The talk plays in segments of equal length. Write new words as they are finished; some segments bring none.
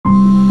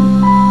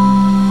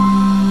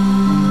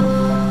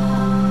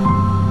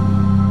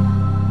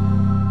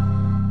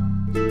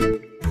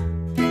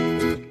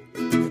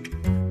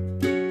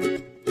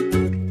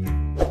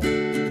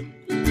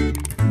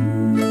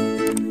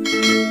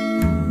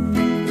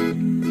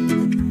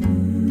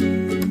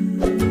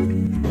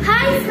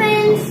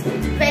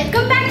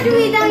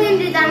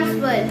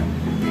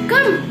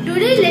Come,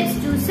 today let's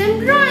do some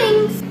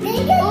drawings.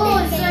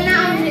 Oh, so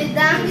now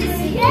Ridham is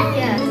sitting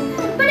here.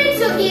 But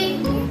it's okay.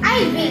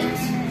 I'll wait.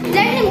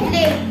 Let him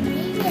play.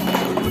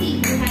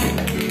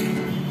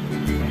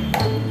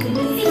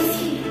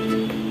 See.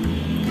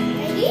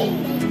 Ready?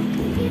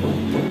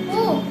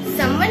 Oh,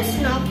 someone's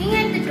knocking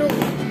at the door.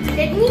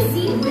 Let me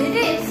see who it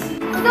is.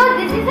 So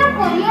this is a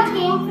courier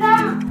came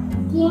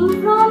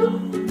from.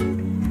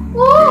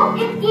 Oh,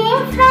 it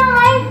came from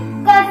my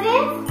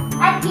cousins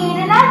at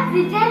Kerala,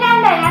 Brijal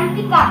and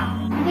Ayantika.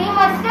 They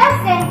must have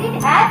sent it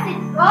as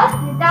it was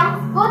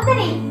Ridham's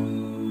birthday.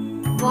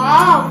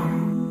 Wow!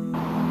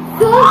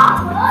 So,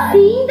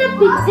 seeing the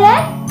picture,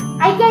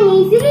 I can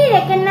easily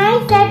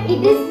recognize that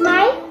it is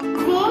my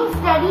same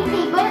study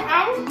table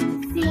and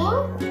same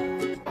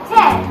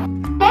chair.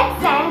 Let's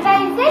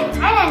sanitize it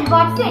and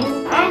unbox it.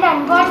 And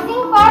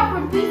unboxing part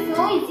would be so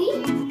easy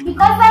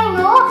because I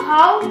know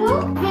how to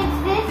fix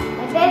this,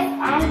 the desk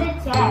and the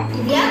chair.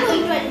 We are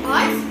going to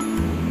unbox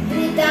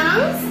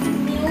Ridham's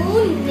new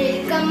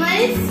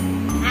Nilkamal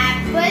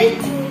Apple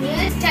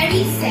Junior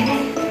Study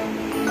set.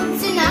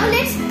 So now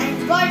let's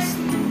unbox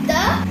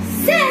the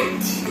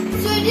set.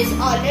 So it is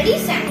already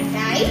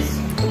sanitized.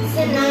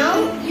 So now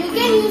you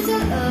can use a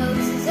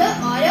scissor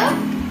or a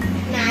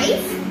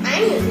knife. I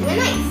am using a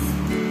knife.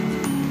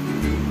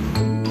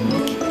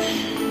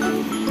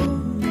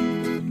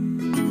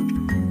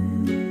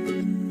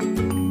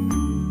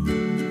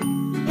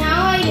 Now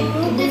I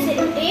remove the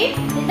sellotape.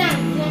 Ridham,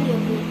 you can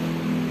open it.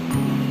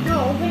 No,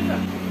 open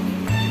from.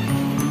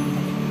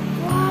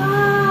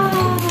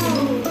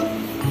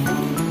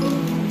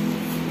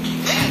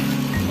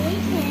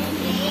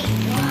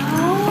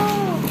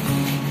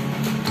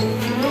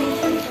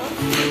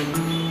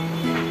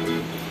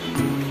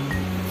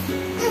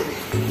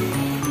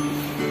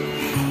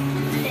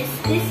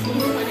 This is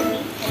going to be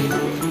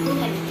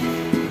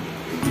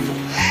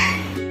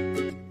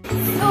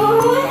so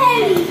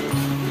heavy.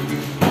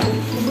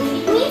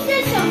 It means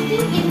there's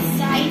something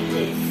inside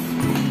this.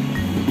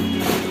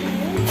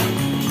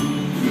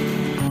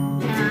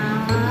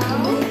 Now,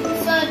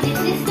 so this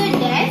is the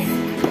desk.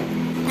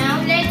 Now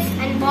let's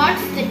unbox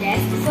the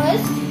desk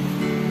first.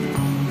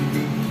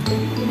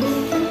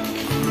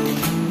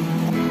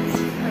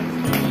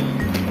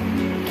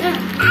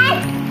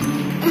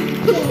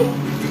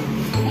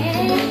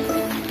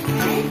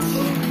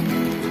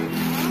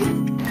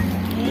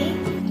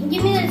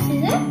 Give me the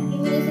scissor.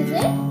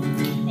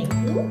 Thank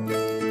you.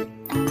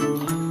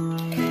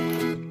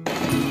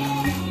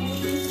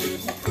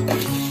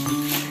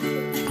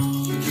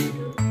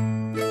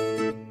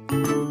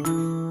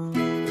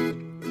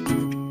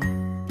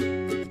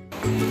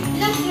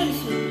 Looks really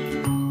sweet.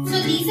 So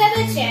these are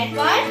the chair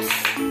parts.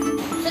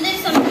 So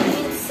there's something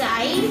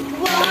inside.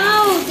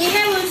 Wow! They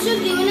have also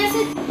given us a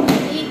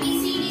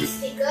ABCD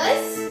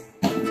stickers.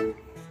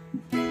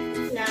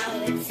 Now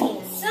let's see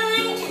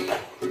inside.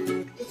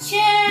 The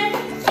chair,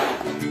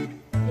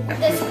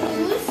 the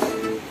screws,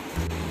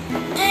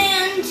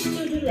 and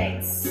two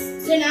legs.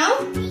 So now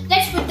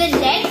let's put the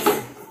legs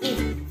in.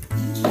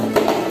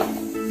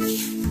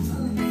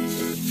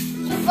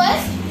 So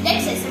first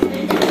let's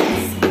assemble the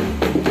desk.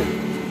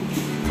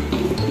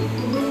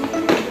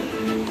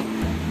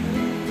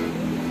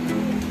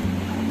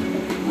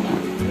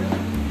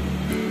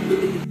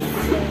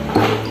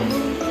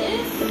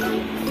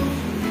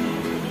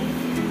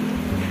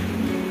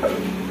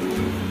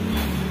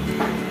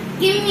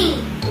 Give me.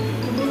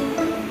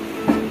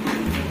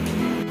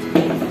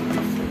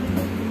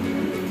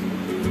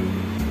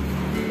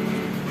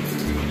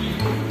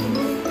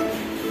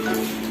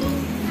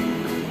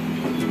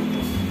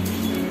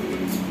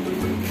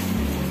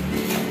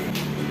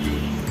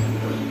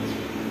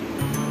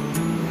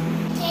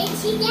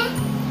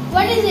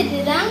 What is it,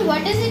 Ridham?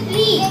 What does it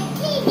read?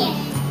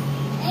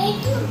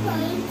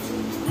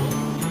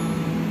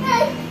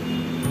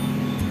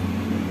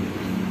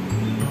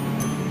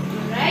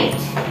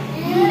 Alright.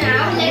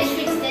 Now let's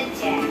fix the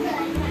chair.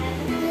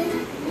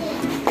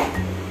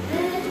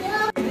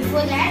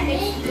 Before that,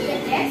 let's do the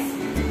desk.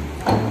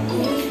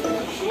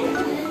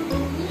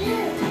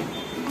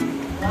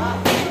 Wow.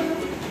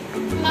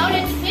 Now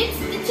let's fix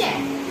the chair.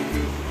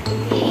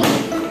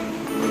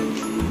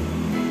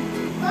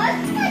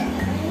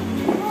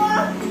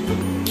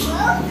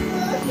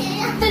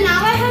 So now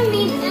I have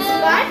made this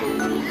part.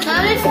 Now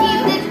let's keep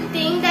the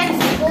thing that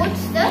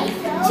supports the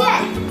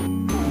chair.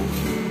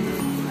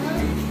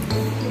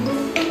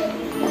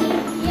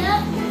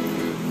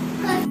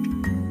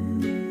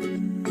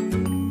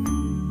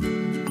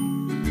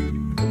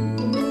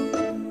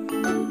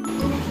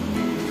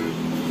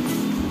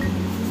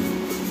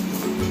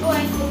 Oh,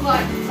 I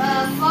forgot.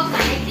 For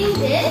connecting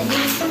this,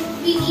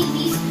 we need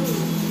these screws.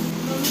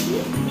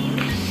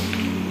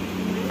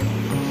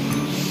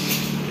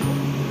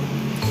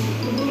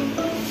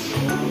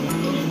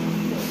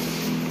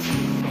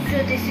 So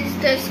this is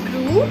the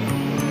screw.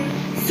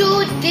 So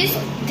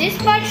this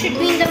part should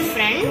be in the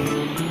front.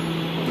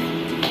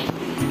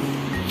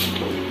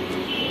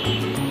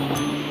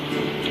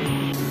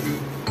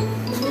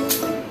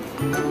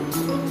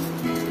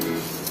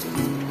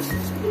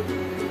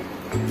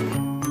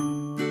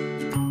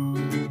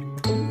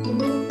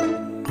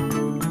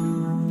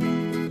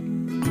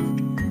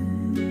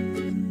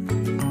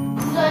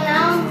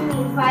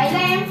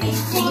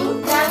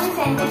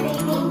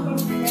 entertaining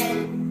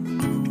himself.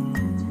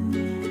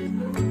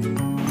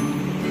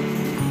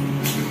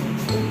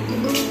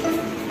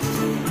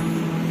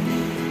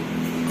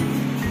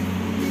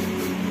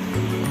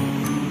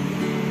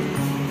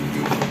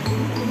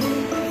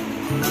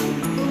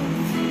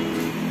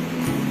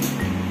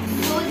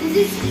 So this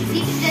is easy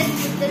to just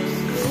put the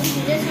screws.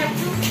 You just have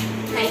to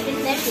tighten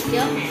them with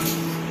your hands.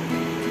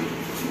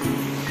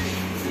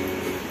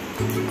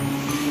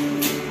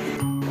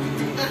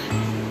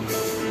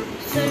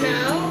 So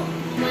now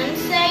one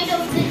side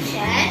of the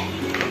chair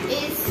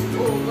is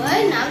over.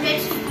 Now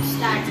let's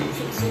start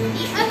fixing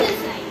the other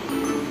side.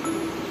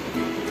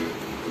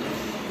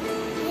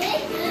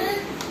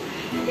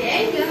 There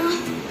you go.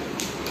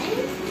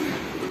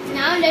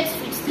 Now let's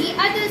fix the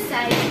other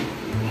side.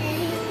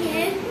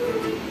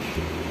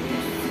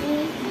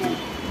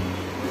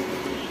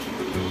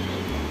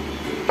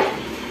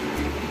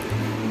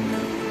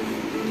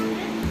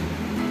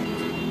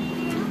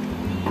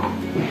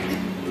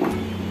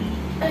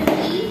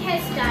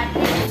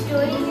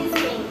 Storing his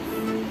things.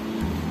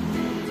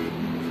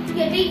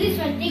 Okay, take this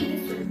one, take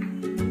this one.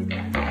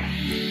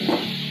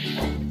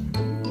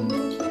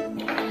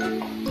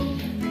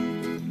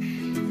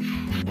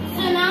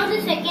 So now the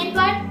second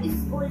part is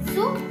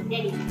also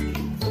ready.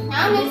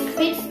 Now let's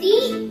fix the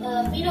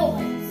pillow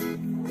ones.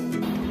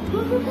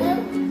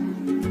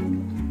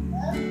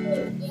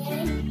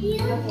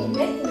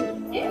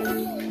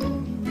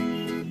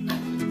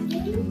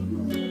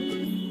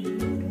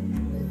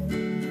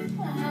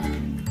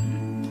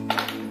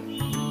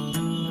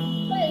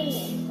 Okay,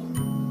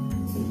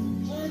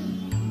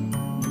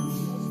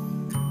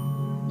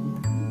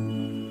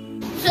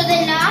 so the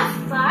last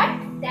part,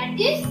 that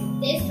is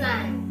this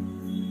one.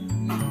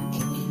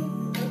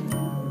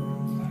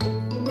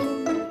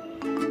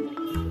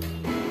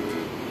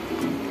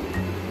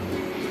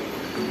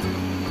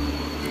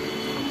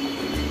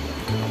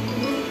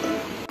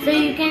 So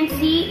you can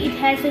see it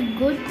has a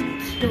good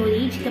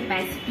storage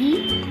capacity.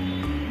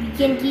 We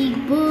can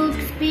keep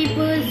books,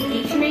 papers,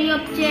 stationery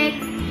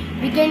objects.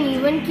 We can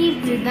even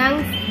keep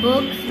Ridang's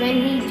books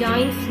when he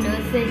joins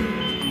nursery.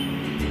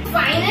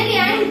 Finally, I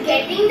am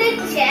getting the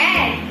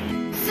chair.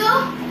 So,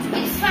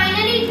 it's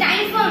finally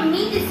time for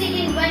me to sit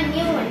in one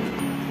new one.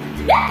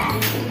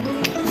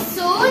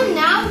 So,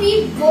 now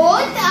we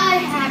both are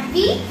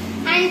happy,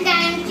 and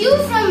thank you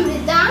from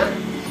Ridang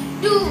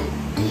to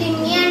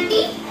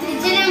Limyati,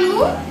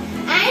 Rijalamu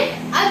and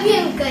Abhi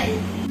Uncle.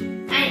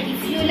 And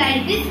if you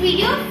like this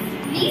video,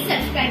 please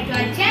subscribe to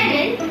our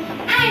channel.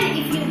 And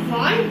if you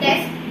want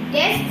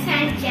desks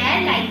and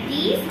chairs like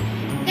these,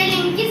 the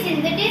link is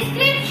in the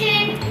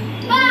description.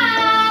 Bye!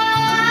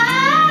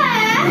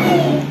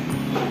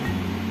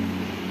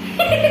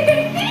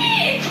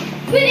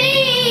 Good